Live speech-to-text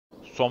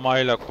Soma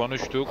ile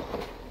konuştuk.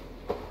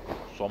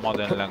 Soma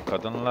denilen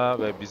kadınla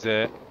ve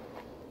bize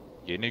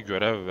yeni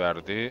görev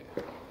verdi.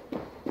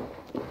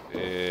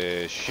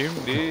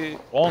 Şimdi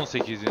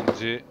 18.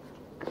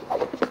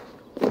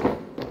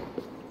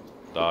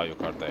 daha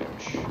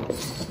yukarıdaymış.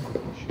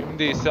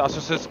 Şimdi ise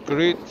Assassin's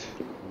Creed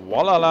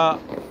Valhalla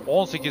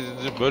 18.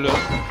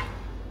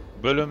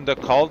 bölümde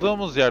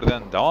kaldığımız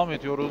yerden devam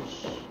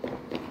ediyoruz.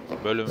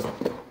 Bölüm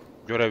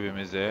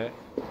görevimize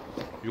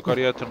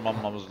yukarıya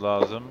tırmanmamız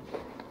lazım.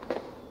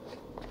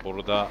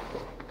 Burada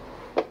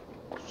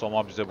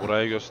Soma bize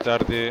burayı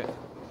gösterdi.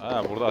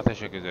 Ha, burada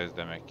ateş yakacağız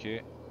demek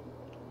ki.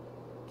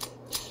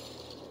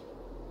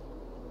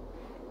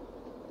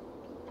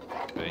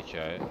 Peki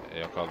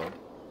yakalım.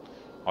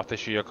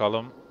 Ateşi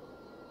yakalım.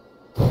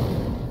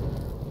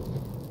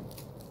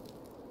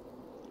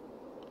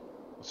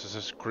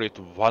 Assassin's Creed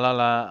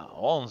Valhalla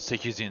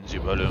 18.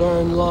 bölüm.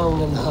 Burn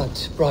long and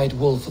hot, bright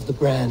wolf of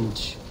the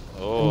branch.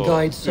 And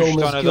guide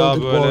Soma's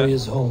gilded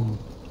warriors home.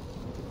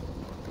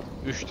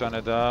 3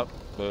 tane daha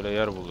böyle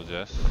yer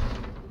bulacağız.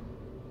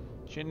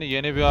 Şimdi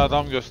yeni bir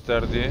adam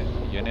gösterdi.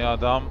 Yeni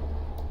adam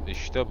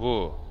işte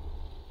bu.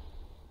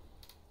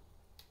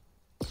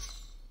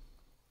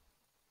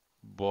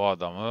 Bu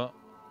adamı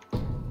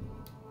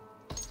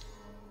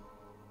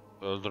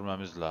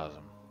öldürmemiz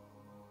lazım.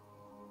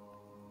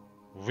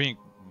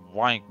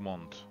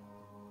 Winkmund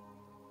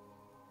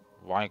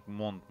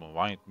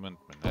mu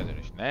nedir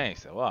işte.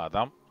 Neyse bu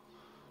adam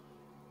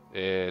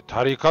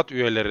tarikat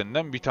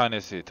üyelerinden bir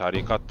tanesi.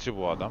 Tarikatçı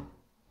bu adam.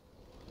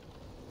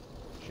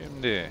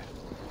 Şimdi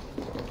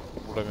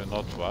burada bir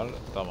not var.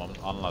 Tamam,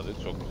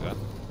 anladık, çok güzel.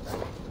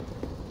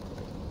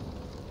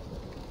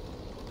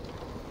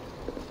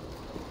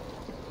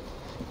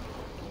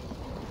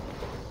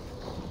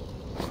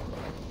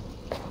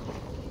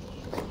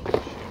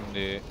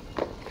 Şimdi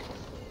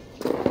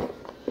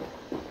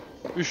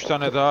 3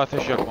 tane daha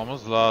ateş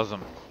yakmamız lazım.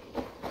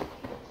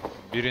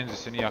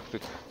 Birincisini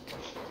yaktık.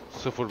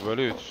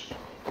 0/3.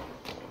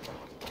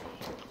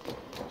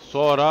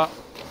 Sonra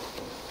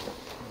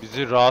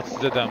bizi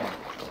rahatsız eden,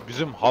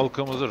 bizim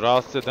halkımızı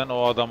rahatsız eden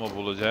o adamı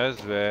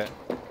bulacağız ve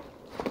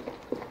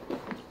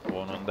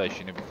onun da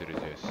işini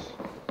bitireceğiz.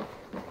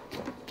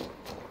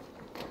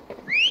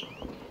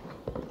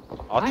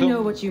 I know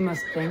what you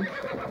must think.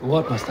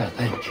 What must I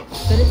think?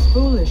 That it's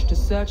foolish to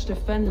search the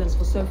fenlands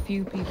for so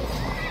few people.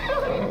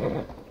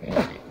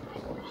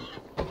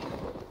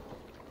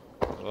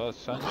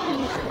 Sen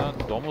lan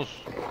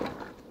domuz.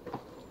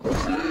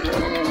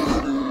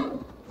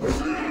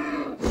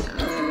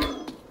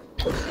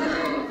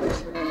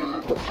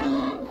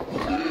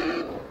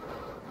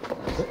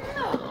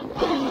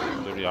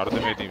 Dur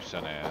yardım edeyim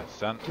sana ya.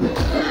 Sen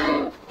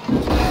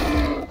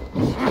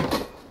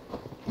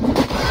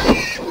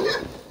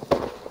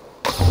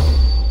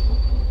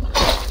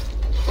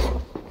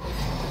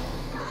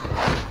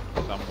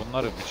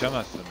bunları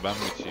biçemezsin. Ben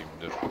biçeyim,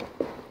 dur.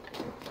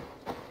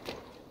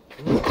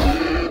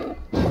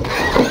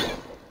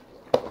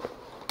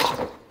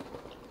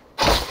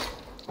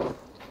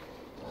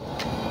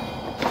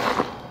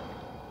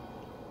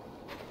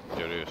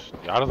 Görüyorsun.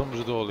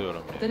 Yardımcı da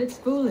oluyorum yani. That it's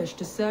foolish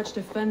to search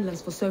the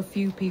fenlands for so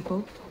few people.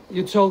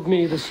 You told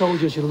me the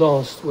soldiers you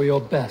lost were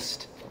your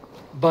best,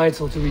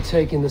 vital to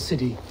retaking the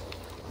city.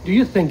 Do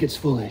you think it's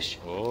foolish?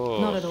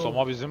 Oo,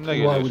 Soma bizimle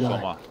geliyor,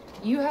 Soma.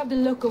 You have the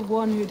look of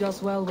one who does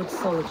well with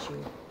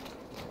solitude.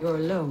 You're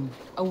alone,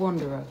 a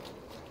wanderer.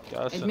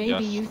 And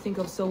maybe you think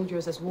of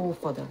soldiers as war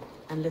fodder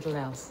and little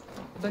else.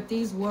 But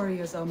these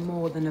warriors are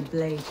more than a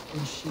blade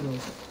and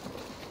shield.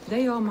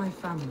 They are my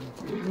family,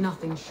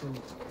 nothing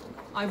short.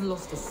 I've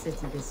lost a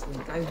city this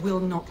week. I will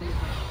not leave.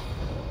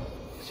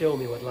 Show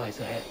me what lies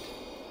ahead.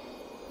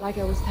 Like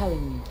I was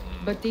telling you,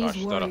 but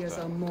these warriors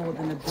are more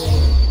than a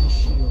blade and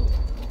shield.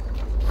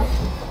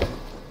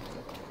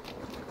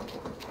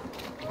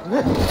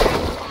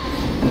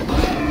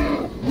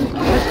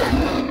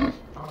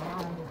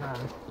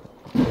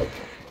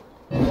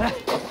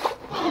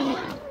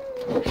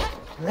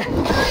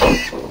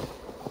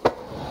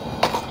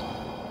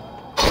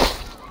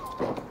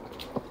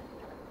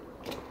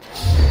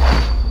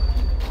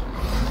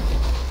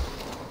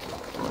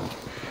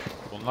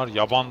 Bunlar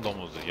yaban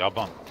domuzu,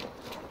 yaban.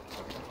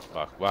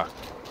 Bak bak.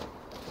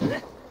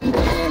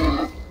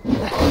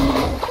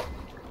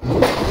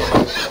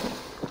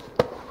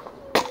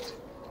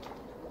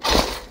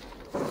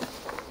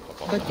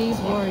 But these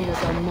warriors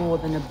are more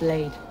than a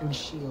blade and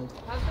shield.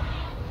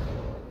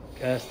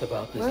 Cast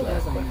about this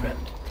land, my friend.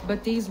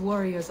 But these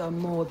warriors are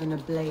more than a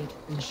blade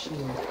and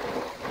shield.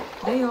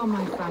 They are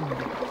my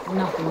family,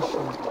 nothing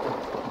short.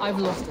 I've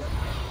lost it.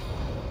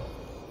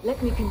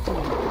 Let me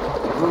continue.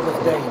 Group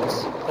of Danes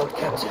held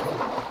captive.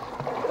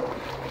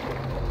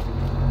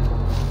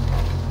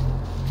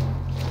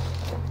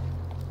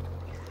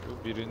 Bu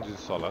birinci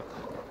salak.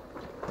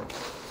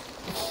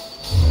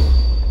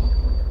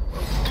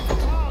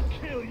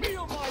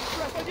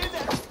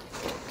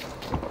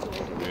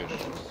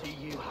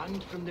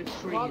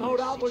 Can't hold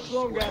out much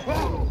longer.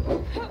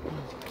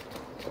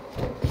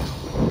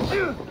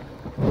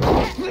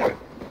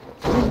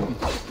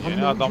 Yeni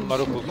Yeni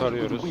adamları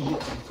kurtarıyoruz. Bir.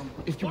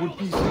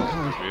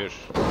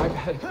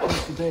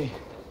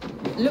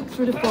 Look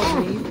through the fog,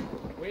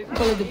 Reeve.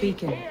 Follow the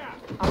beacon.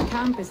 Our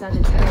camp is at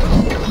its base.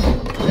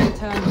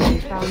 Return when we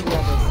found the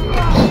others.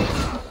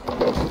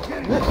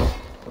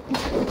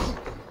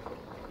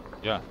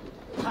 Ya.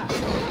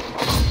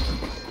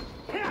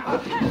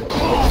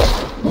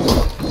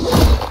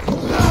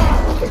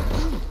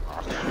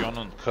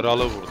 Aksiyonun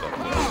kralı burada.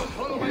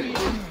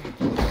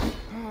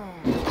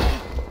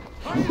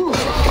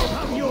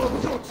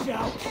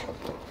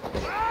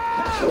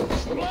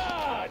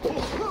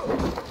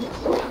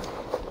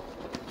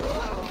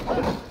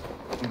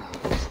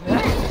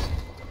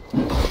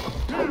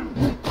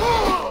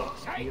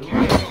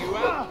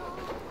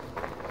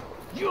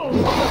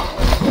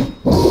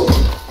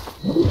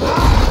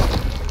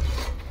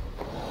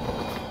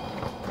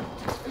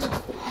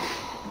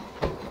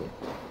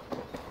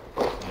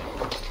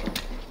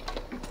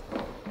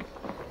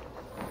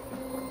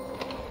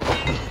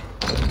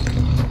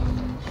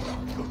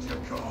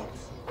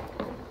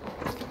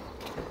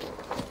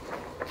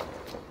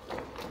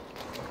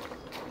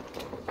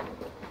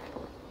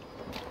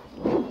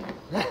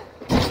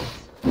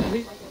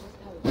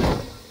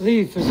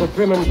 Leif is a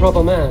prim and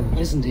proper man,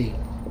 isn't he?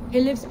 He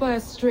lives by a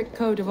strict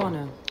code of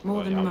honor,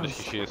 more than Yanlış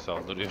most, kişiye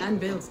saldırıyor.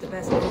 and builds the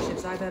best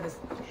airships I've ever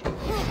seen.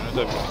 Şunu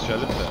da bir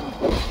biçelim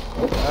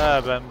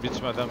de. Ben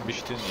bitmeden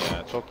biçtin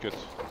ya. Çok kötü.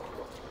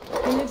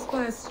 He lives by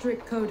a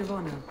strict code of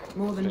honor,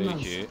 more than most.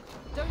 Peki.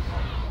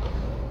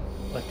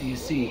 What do you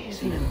see,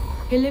 Sinan?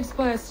 He lives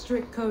by a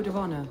strict code of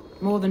honor,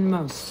 more than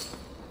most,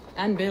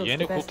 and builds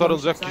Yeni the best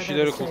kurtarılacak airships I've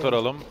kişileri ever sailed.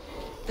 kurtaralım.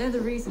 They're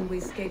the reason we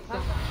escaped the...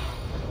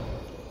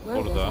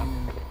 Where was Burada. I now?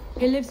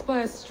 He lives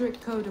by a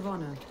strict code of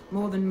honor,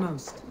 more than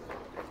most,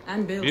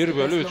 and builds the 1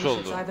 bölü best 3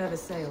 longships oldu. I've ever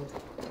sailed.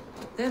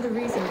 They're the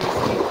reason we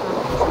escaped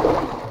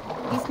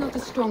the... He's not the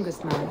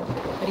strongest man,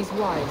 but he's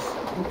wise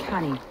and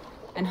canny,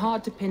 and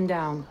hard to pin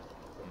down,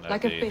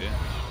 like a Neredeydi? fish.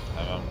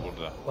 Hemen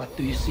burada. What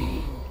do you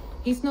see?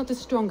 He's not the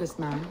strongest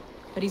man,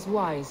 but he's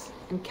wise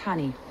and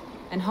canny,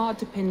 and hard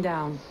to pin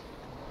down,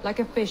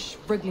 like a fish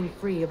wriggling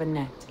free of a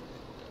net.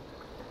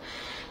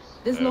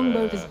 This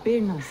longboat is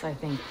Birnas, I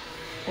think,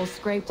 or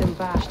scraped and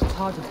bashed, it's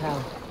hard to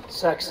tell.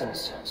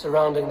 Saxons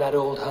surrounding that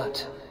old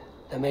hut.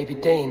 There may be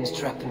Danes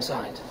trapped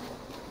inside.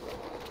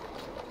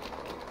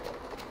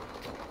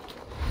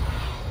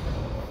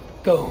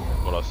 Go.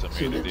 Burası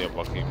mıydı diye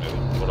bakayım dedim.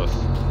 Burası.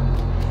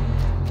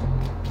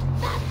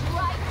 That's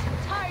right.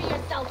 Tire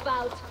yourself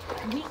out.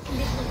 Weak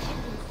little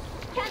kittens.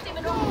 Can't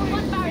even open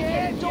one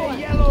barricade door.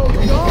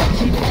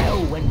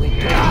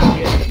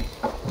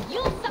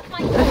 You'll suck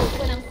my toes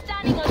when I'm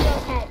standing on your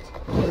head.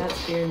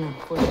 That's Birna,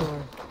 for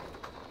sure.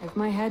 If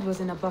my head was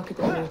in a bucket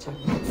of water,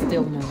 I'd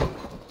still know.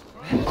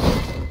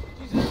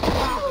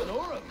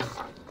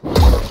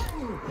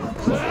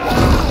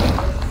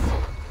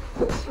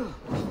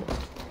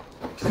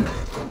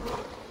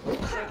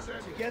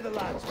 Together,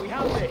 lads, we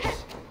have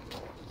this.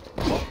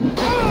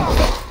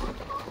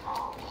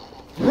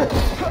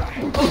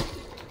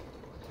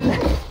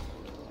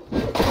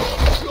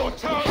 Your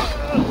turn.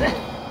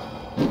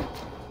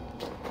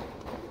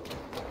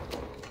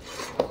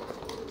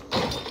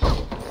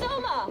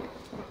 Soma!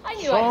 I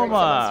knew I heard Soma,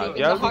 someone sweeping the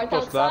geldik hearth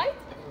dostlar. outside.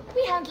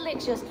 We handle it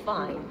just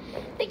fine.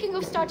 Thinking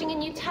of starting a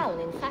new town,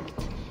 in fact.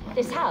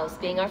 This house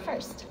being our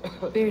first.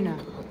 Birna,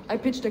 I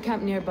pitched a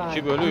camp nearby,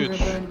 2 bölü under a 3.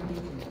 burning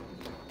beacon.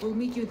 We'll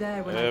meet you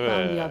there when I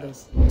found the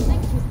others.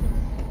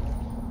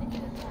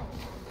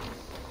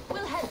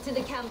 We'll head to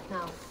the camp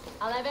now.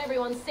 I'll have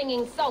everyone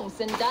singing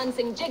songs and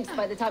dancing jigs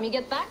by the time you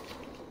get back.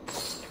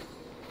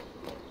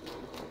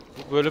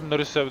 Bu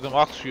bölümleri sevdim.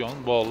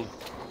 Aksiyon bol.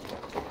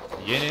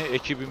 Yeni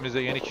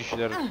ekibimize yeni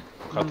kişiler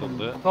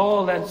katıldı.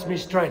 Thor lends me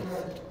strength.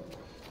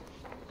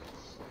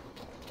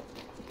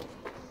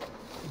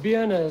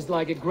 Birna is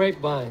like a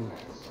grapevine,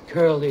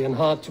 curly and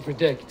hard to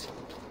predict,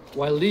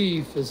 while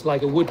Leif is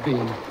like a wood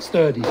beam,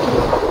 sturdy,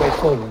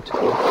 straightforward.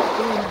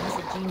 Birna has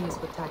a genius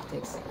with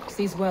tactics.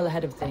 Sees well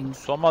ahead of things.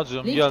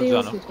 Somacığım Leif gel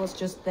deals canım. with what's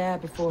just there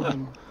before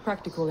him,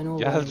 practical in all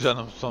Gel ways.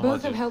 canım Both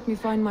have Somacığım. helped me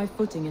find my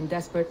footing in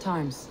desperate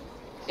times.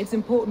 It's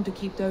important to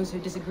keep those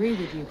who disagree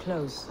with you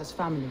close, as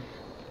family.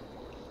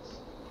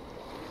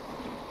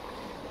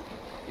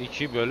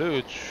 2 bölü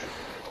 3.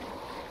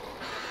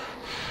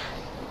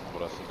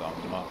 Burası da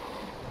amma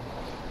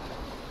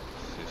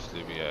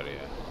sesli bir yer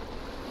ya.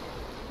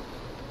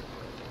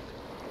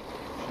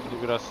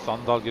 Şimdi biraz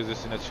sandal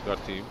gezisine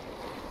çıkartayım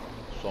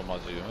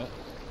Somacığımı.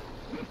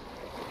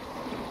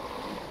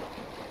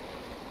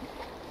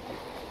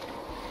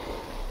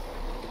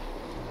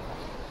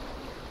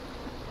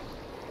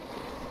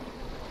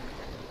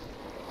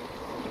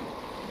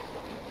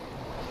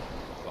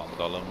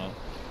 Sandalımı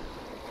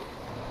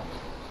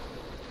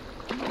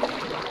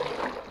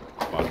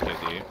fark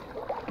edeyim.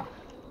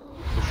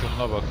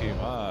 Kuşumuna bakayım.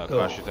 Ha,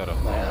 karşı taraf.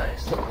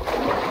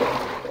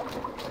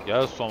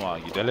 Gel Soma,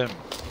 gidelim.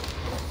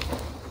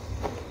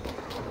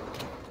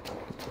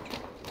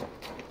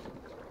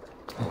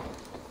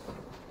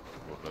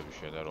 Burada bir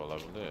şeyler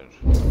olabilir.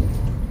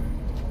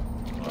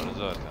 Var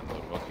zaten.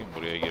 Dur bakayım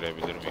buraya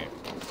girebilir miyim?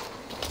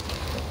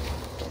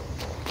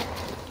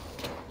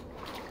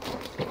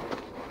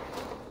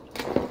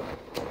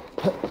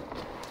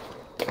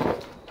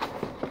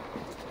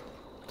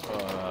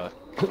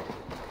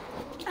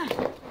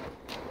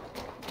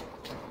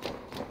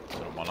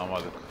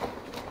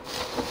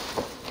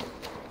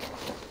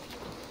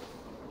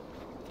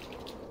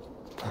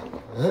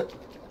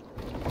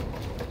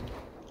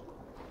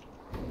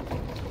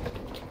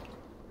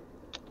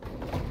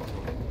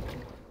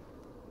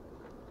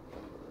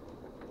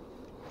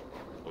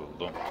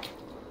 Buldum.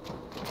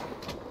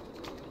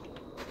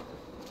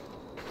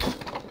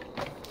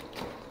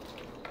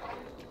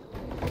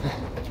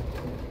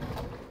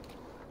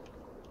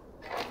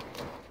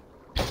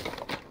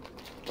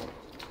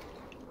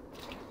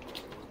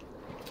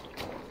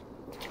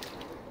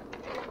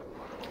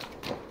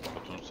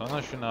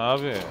 Tutunsana şunu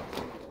abi.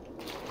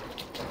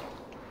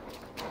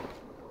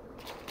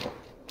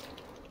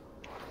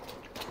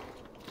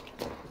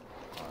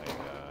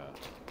 Hayda.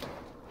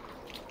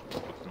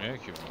 Tutmuyor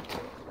ki bu.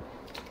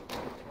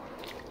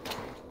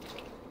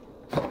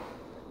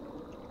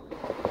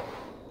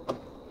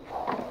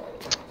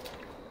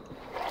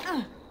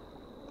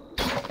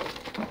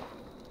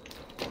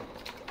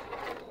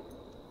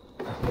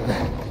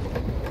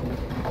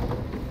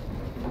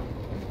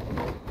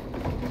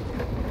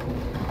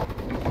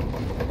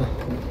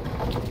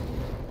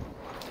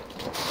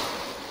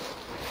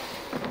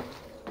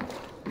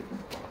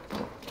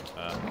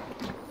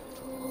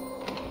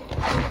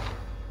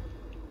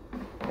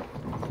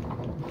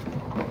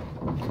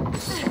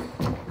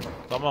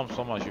 Tamam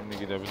Soma, şimdi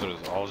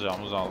gidebiliriz.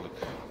 Alacağımızı aldık.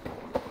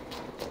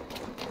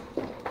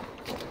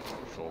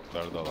 Şu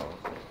okları da alalım.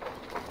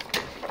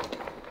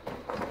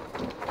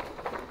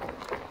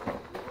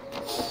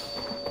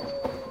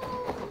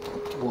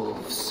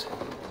 Wolves.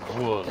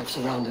 Wolves. They've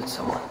surrounded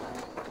someone.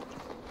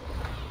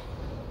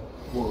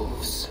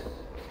 Wolves.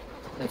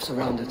 They've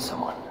surrounded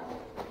someone.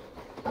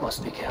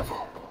 Must be careful.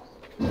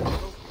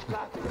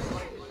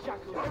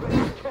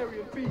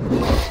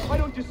 Why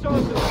don't you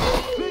serve them?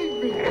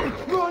 Leave me!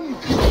 Run!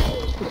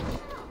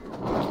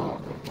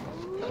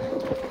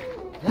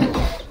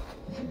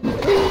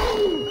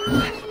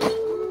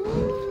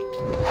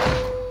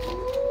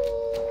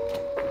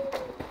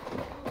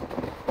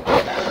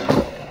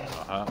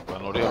 Aha,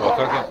 ben oraya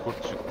bakarken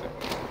kurt çıktı.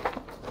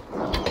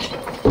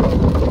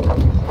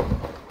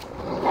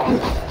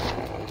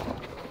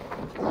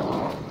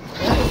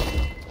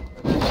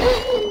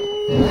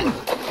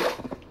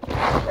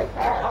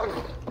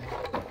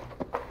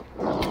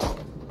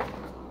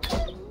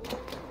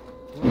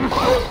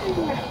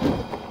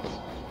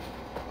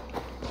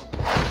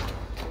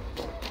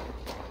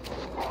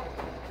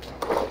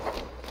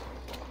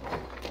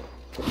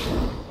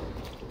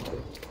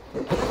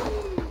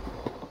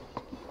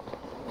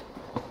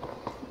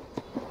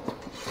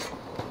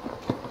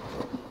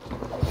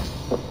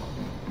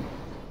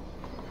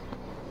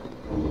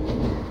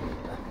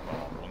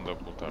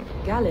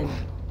 Galen,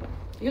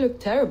 you look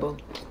terrible.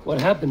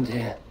 What happened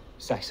here?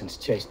 Saxons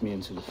chased me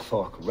into the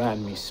fog,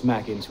 ran me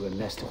smack into a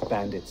nest of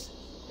bandits.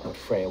 But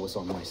Freya was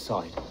on my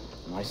side,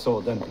 and I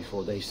saw them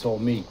before they saw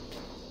me.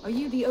 Are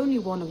you the only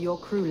one of your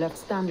crew left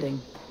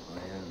standing?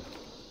 I am,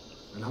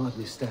 and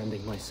hardly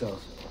standing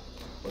myself.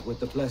 But with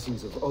the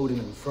blessings of Odin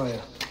and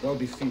Freya, they'll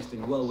be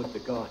feasting well with the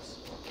gods.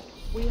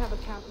 We have a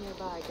camp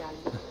nearby,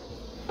 Galen.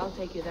 I'll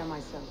take you there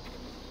myself.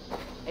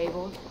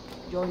 Eivor,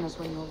 join us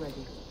when you're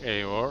ready.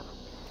 Eivor.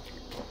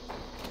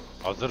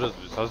 Hazırız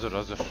biz,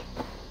 hazır.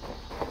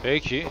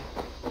 Peki.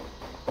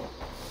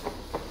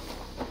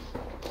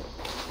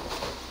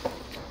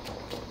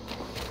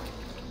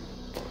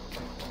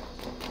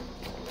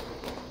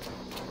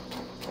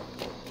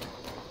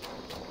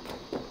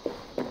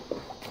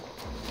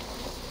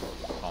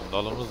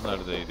 Sandalımız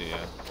neredeydi ya?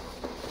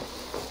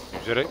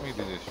 Yüzerek mi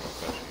gideceğiz şimdi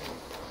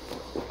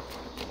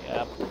karşıya?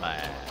 Yapma.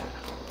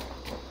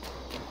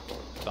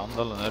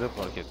 Sandalı nereye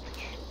park ettik?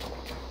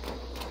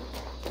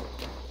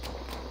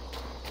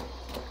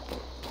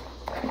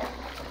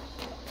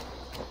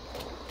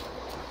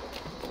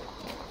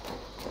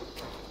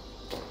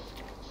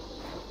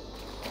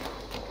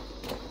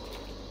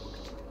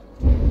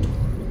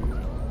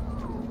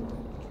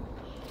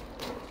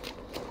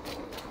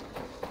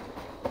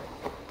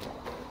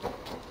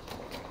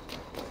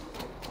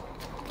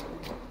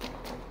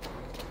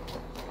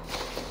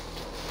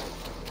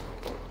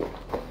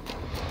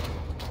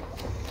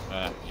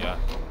 Ya.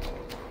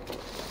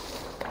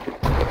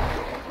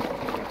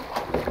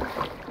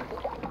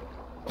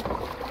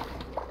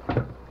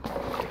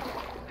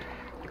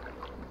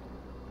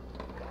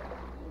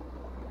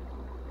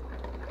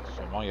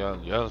 Soma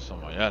gel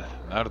Soma gel.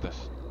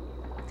 Neredesin?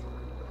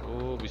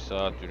 Oo, bir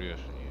saat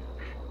yürüyorsun ya.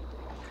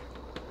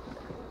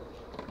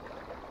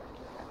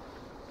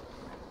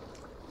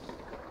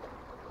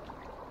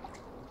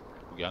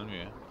 Bu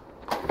gelmiyor ya.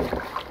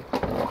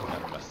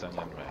 Gelmezsen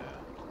gelme ya.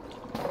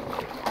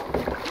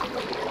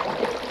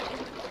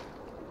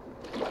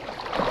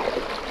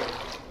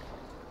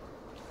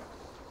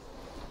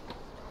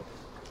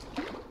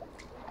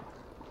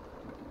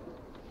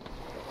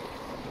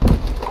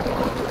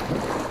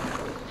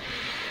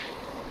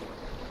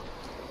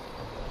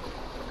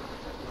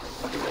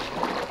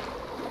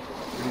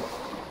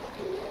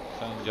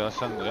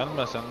 Sen de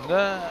gelmesen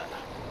de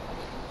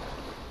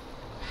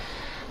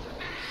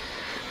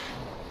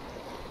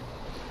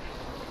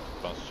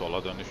ben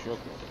sola dönüş yok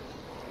mu?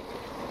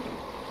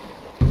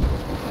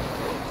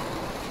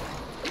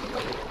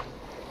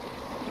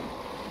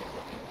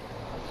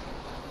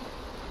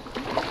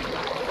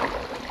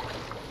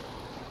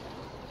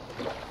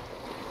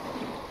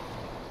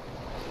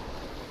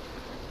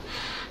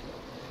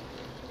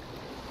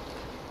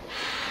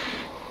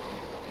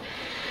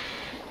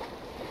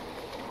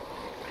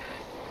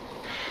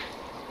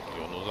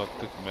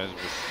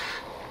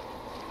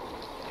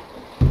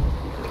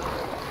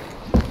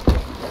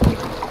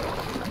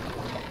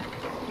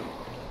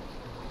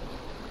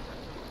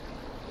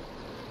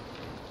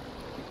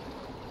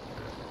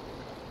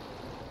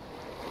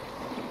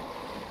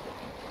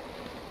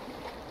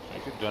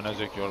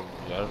 dönecek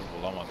yer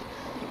bulamadık.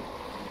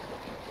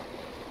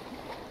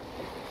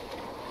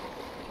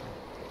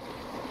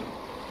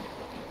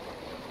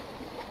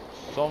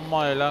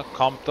 Soma ile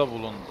kampta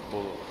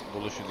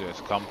buluşacağız.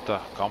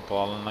 Kamp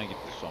alanına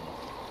gitti Soma.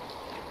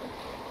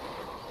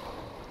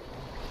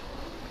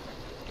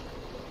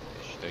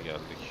 İşte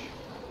geldik.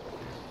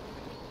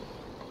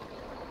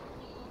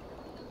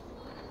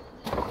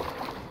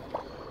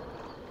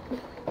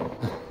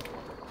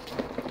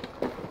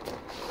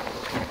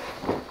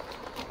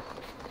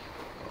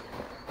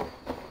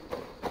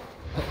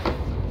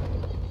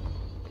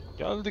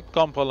 Geldik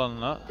kamp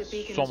alanına,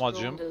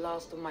 Somacığım.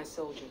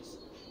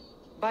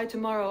 By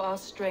tomorrow our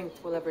strength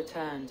will have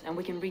returned and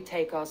we can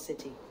retake our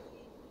city.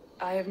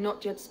 I have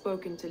not yet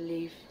spoken to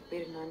Leif,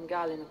 Birna and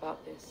Galin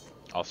about this.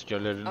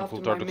 Askerlerini After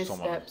my kurtardık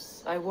Soma'nın.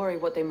 missteps, I worry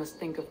what they must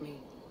think of me.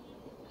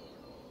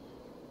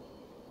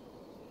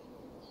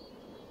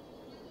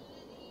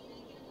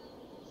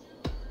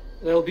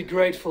 They'll be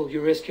grateful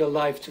you risk your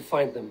life to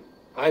find them.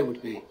 I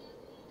would be.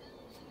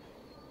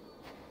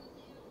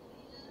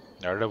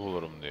 Nerede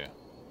bulurum diye.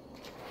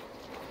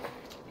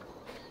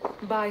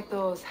 By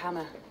Thor's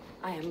hammer,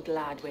 I am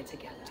glad we're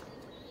together.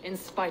 In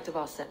spite of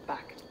our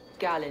setback.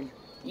 Galin,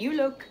 you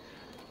look,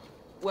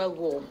 well,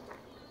 warm.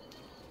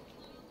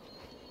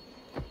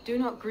 Do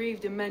not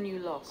grieve the men you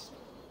lost.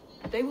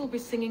 They will be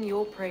singing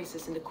your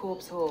praises in the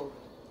corpse hall,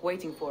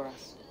 waiting for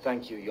us.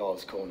 Thank you,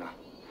 Jarl's Corner.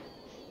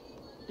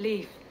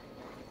 Leif,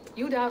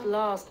 you'd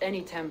outlast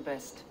any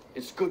tempest.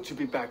 It's good to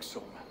be back,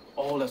 Soma,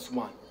 all as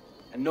one.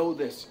 And know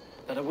this,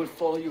 that I will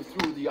follow you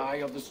through the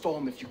eye of the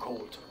storm if you call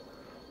it.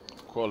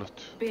 Call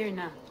it.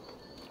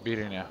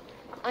 Birna.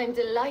 I'm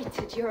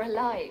delighted you're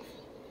alive.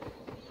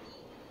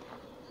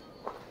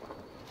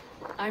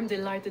 I'm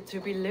delighted to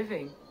be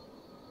living.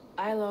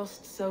 I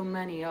lost so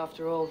many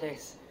after all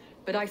this,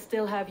 but I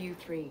still have you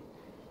three.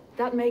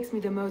 That makes me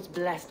the most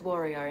blessed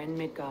warrior in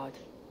Midgard.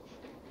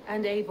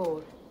 And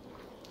Eivor,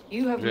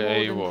 you have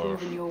more than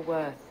proven your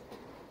worth.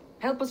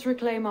 Help us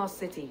reclaim our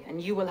city,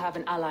 and you will have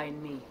an ally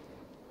in me.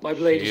 My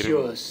blade is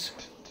yours.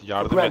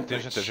 Yardım ettiğin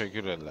için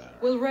teşekkür ederler.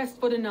 We'll rest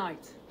for the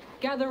night,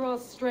 gather our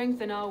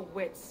strength and our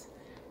wits,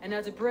 and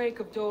at the break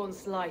of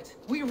dawn's light,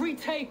 we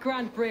retake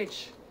Grand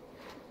Bridge.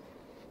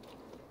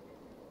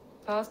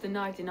 Pass the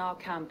night in our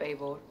camp,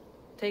 Eivor.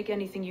 Take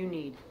anything you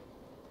need.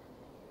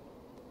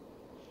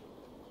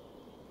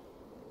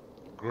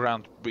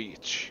 Grand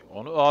Beach.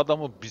 Onu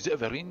adamı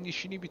bize verin,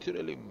 işini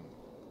bitirelim.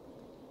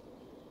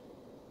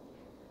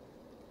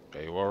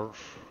 Eivor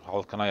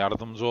halkına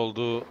yardımcı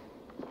oldu.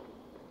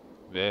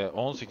 Ve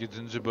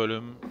 18.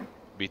 bölüm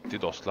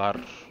bitti dostlar.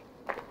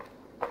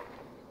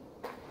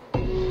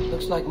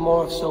 Looks like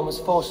more of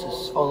Soma's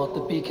forces followed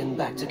the beacon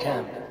back to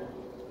camp.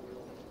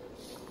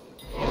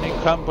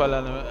 Yeni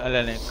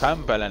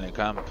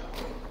kamp.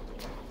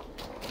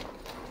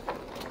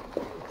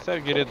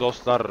 Sevgili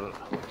dostlar,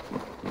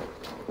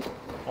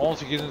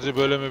 18.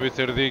 bölümü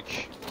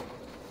bitirdik.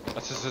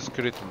 Assassin's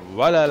Creed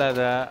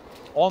Valhalla'da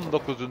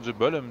 19.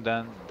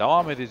 bölümden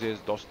devam edeceğiz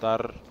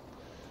dostlar.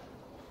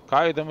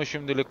 Kaydımı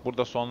şimdilik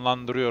burada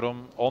sonlandırıyorum.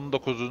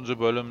 19.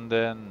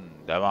 bölümden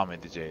devam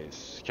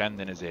edeceğiz.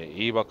 Kendinize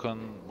iyi bakın.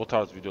 Bu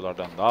tarz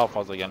videolardan daha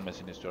fazla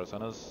gelmesini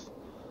istiyorsanız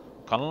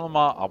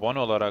kanalıma abone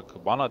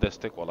olarak bana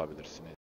destek olabilirsiniz.